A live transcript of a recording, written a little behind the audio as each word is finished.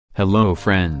Hello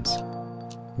friends.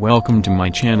 Welcome to my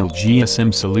channel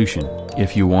GSM Solution.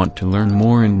 If you want to learn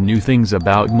more and new things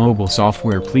about mobile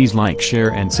software, please like,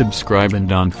 share and subscribe, and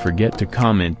don't forget to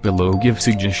comment below, give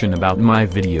suggestion about my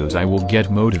videos. I will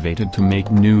get motivated to make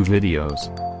new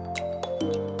videos.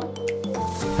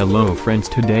 Hello friends,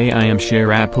 today I am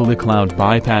share Apple iCloud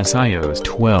bypass iOS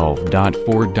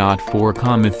 12.4.4,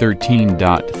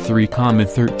 13.3,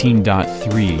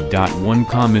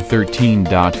 13.3.1,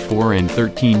 13.4 and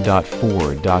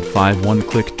 13.4.5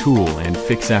 one-click tool and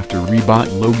fix after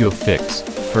Rebot logo fix.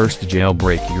 First,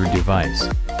 jailbreak your device.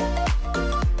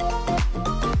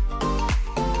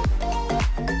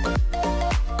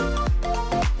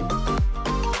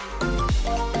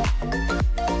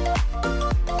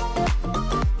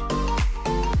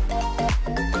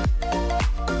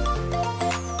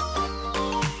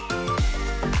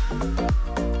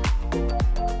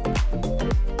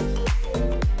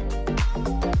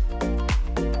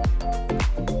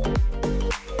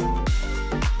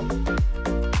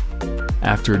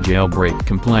 After jailbreak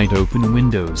complete, open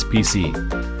Windows PC.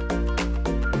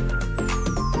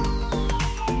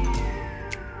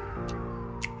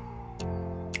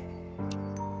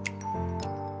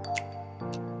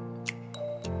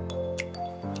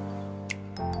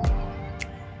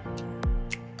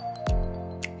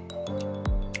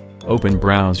 Open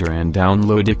browser and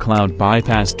download iCloud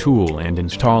bypass tool and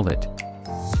install it.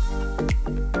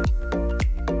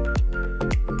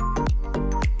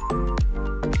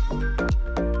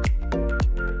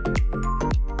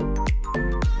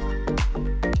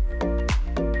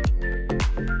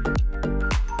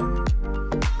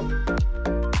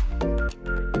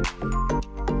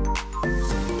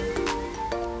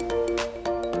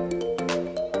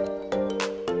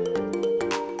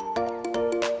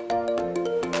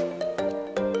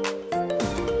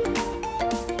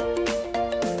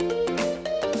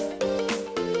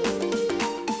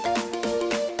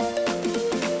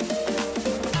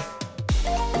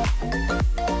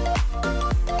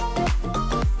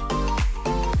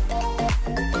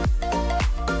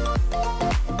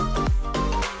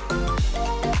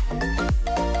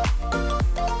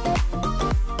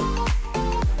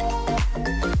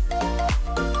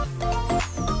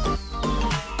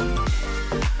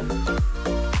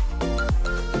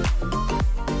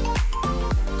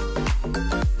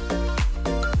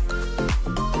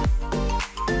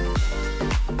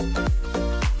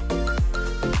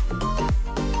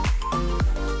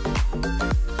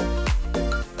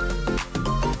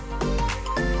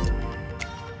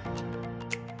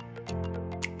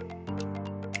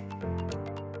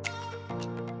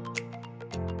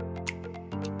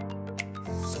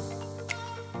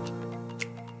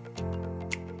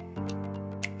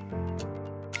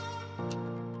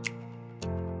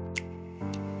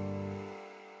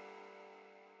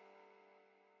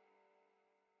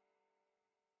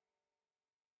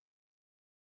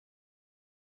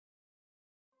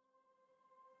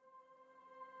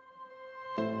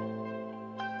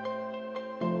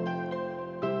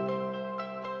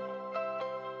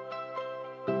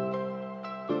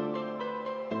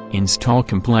 Install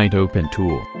complete open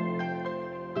tool.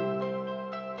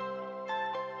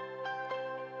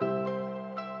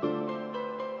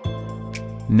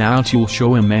 Now tool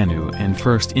show a menu and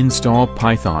first install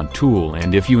Python tool,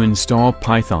 and if you install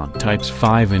Python types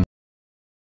 5 and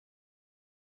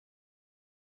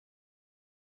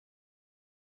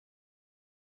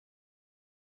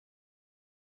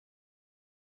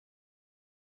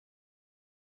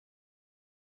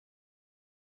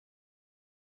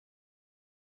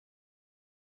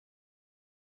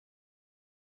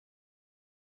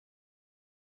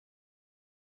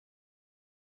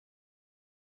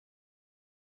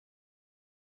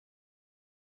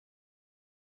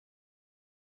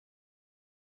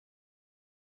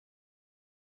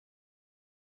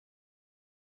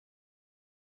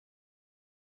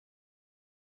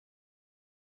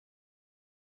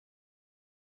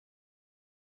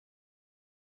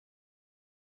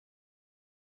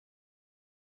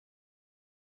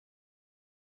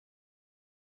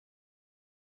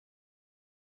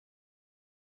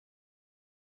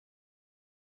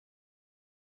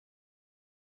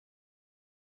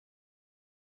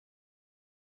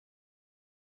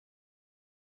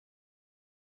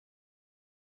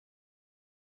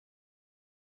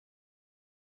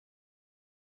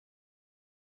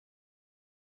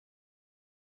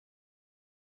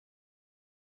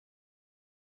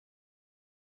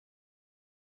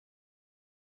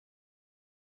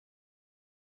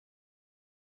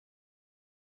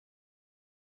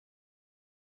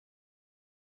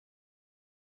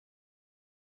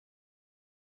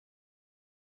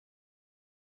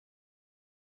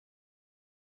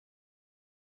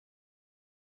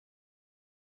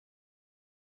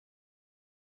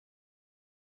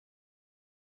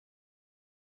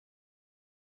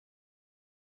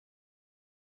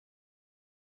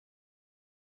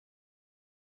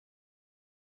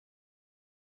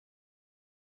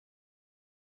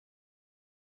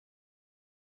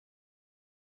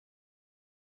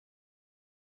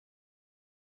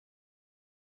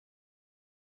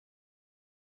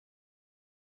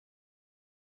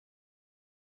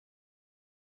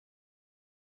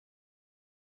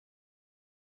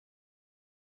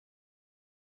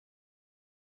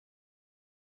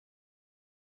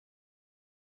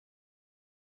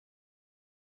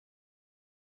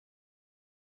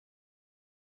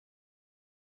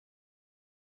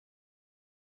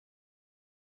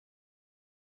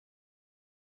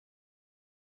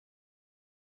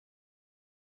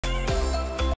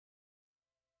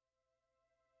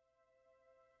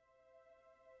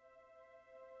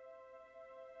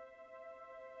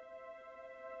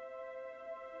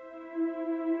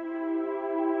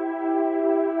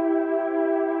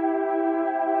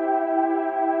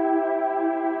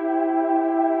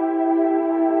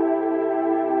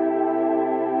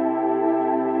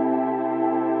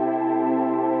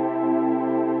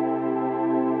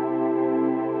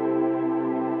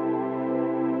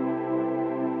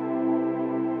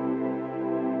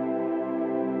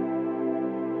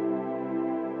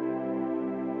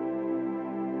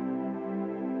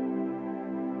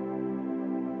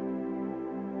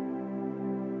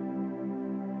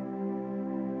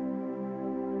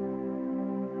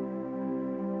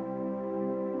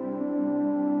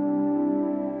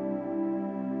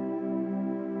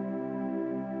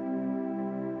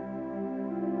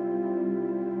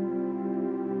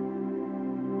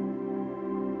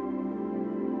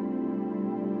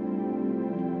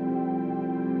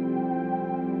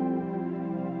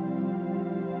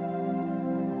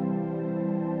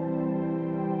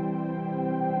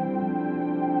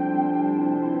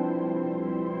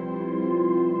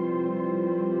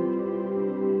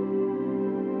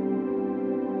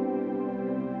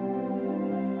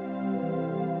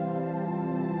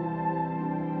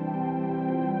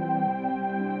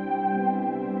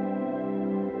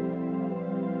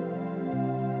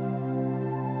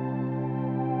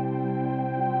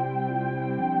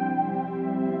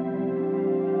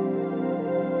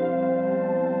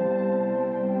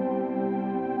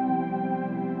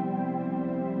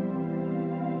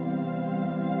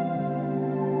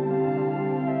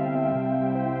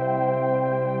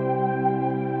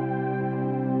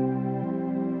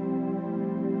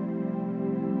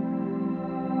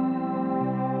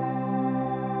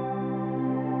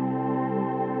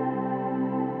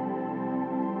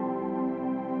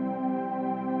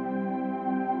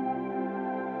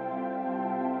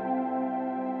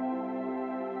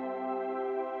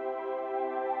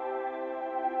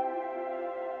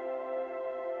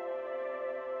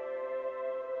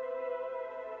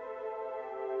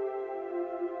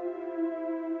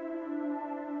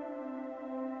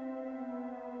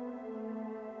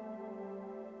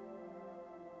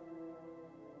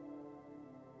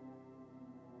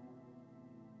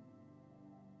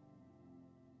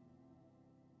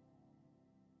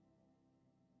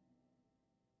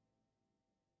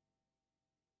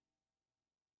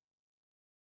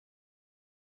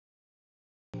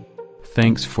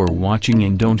Thanks for watching,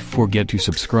 and don't forget to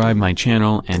subscribe my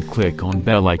channel and click on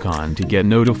bell icon to get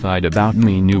notified about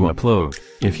me new upload.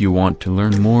 If you want to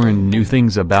learn more and new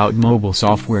things about mobile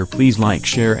software, please like,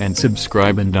 share and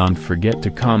subscribe, and don't forget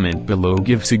to comment below,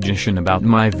 give suggestion about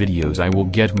my videos. I will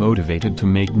get motivated to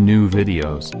make new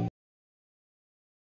videos.